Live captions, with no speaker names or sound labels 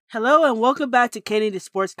Hello and welcome back to Kenny the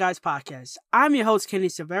Sports Guys podcast. I'm your host Kenny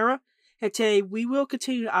Severa, and today we will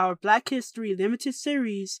continue our Black History Limited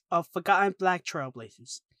series of Forgotten Black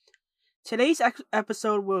Trailblazers. Today's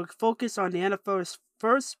episode will focus on the NFL's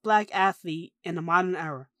first black athlete in the modern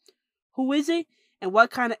era. Who is it, and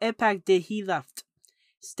what kind of impact did he left?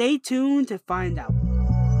 Stay tuned to find out.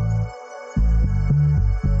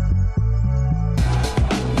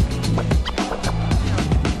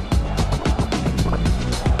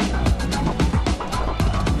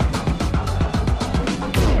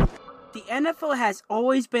 The NFL has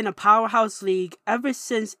always been a powerhouse league ever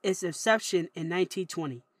since its inception in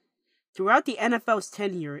 1920. Throughout the NFL's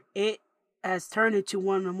tenure, it has turned into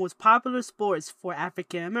one of the most popular sports for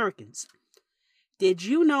African Americans. Did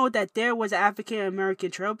you know that there was an African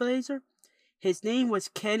American trailblazer? His name was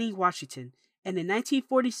Kenny Washington, and in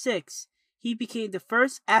 1946, he became the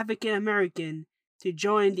first African American to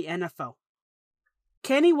join the NFL.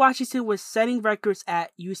 Kenny Washington was setting records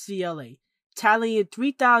at UCLA, tallying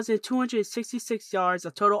 3,266 yards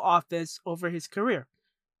of total offense over his career.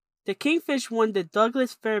 The Kingfish won the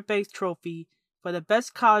Douglas Fairbanks Trophy for the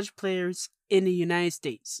best college players in the United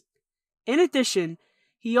States. In addition,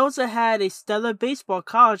 he also had a stellar baseball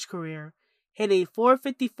college career, hitting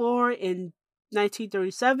 .454 in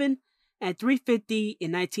 1937 and .350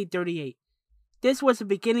 in 1938. This was the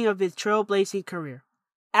beginning of his trailblazing career.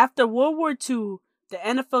 After World War II, the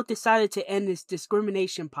NFL decided to end its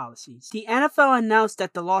discrimination policies. The NFL announced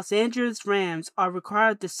that the Los Angeles Rams are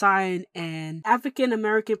required to sign an African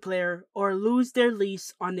American player or lose their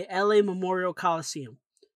lease on the LA Memorial Coliseum.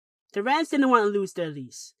 The Rams didn't want to lose their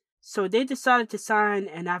lease, so they decided to sign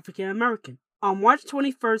an African American. On March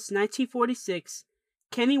 21st, 1946,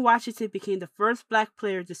 Kenny Washington became the first black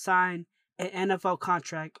player to sign an NFL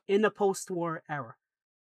contract in the post-war era.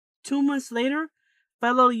 2 months later,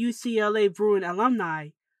 fellow UCLA Bruin alumni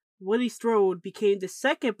Willie Strode became the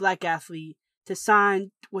second black athlete to sign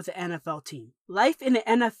with the NFL team. Life in the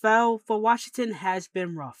NFL for Washington has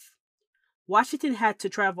been rough. Washington had to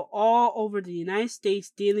travel all over the United States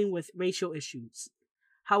dealing with racial issues.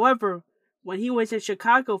 However, when he was in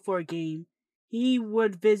Chicago for a game, he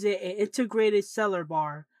would visit an integrated cellar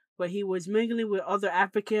bar where he was mingling with other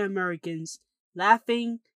African Americans,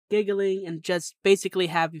 laughing, giggling, and just basically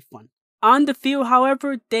having fun. On the field,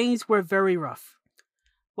 however, things were very rough.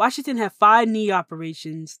 Washington had 5 knee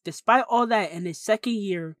operations. Despite all that, in his second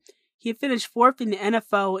year, he finished 4th in the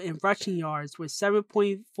NFL in rushing yards with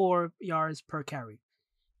 7.4 yards per carry.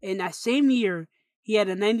 In that same year, he had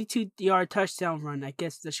a 92-yard touchdown run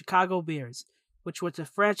against the Chicago Bears, which was a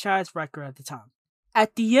franchise record at the time.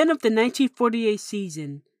 At the end of the 1948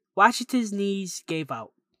 season, Washington's knees gave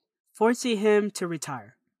out, forcing him to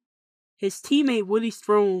retire. His teammate Willie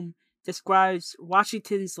Strode describes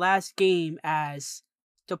Washington's last game as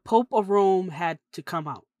the Pope of Rome had to come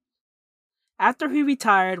out. After he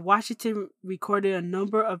retired, Washington recorded a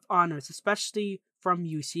number of honors, especially from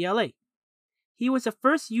UCLA. He was the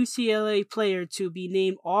first UCLA player to be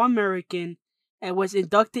named All-American and was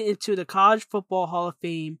inducted into the College Football Hall of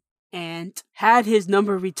Fame and had his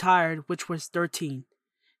number retired, which was 13.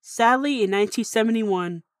 Sadly, in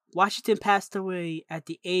 1971, Washington passed away at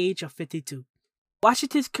the age of 52.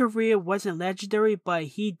 Washington's career wasn't legendary, but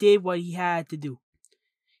he did what he had to do.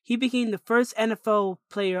 He became the first NFL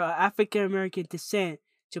player of African American descent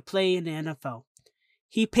to play in the NFL.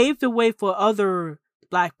 He paved the way for other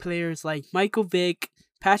black players like Michael Vick,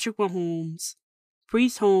 Patrick Mahomes,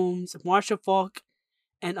 Priest Holmes, Marshall Faulk,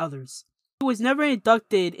 and others. He was never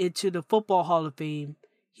inducted into the Football Hall of Fame.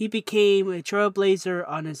 He became a trailblazer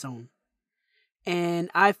on his own.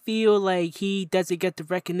 And I feel like he doesn't get the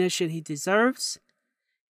recognition he deserves.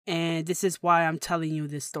 And this is why I'm telling you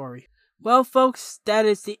this story. Well, folks, that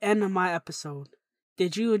is the end of my episode.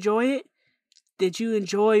 Did you enjoy it? Did you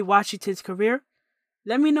enjoy Washington's career?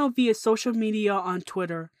 Let me know via social media on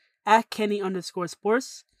Twitter at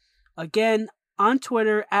Kenny_sports. Again, on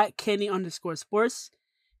Twitter at Kenny_sports.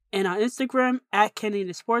 And on Instagram at Kenny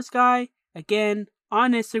the Sports Guy. Again,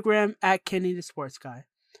 on Instagram at Kenny the Sports Guy.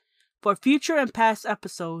 For future and past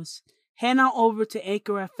episodes, head on over to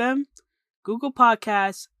Anchor FM, Google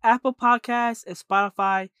Podcasts, Apple Podcasts, and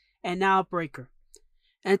Spotify, and now Breaker.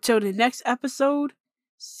 Until the next episode,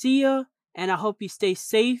 see ya, and I hope you stay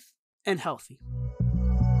safe and healthy.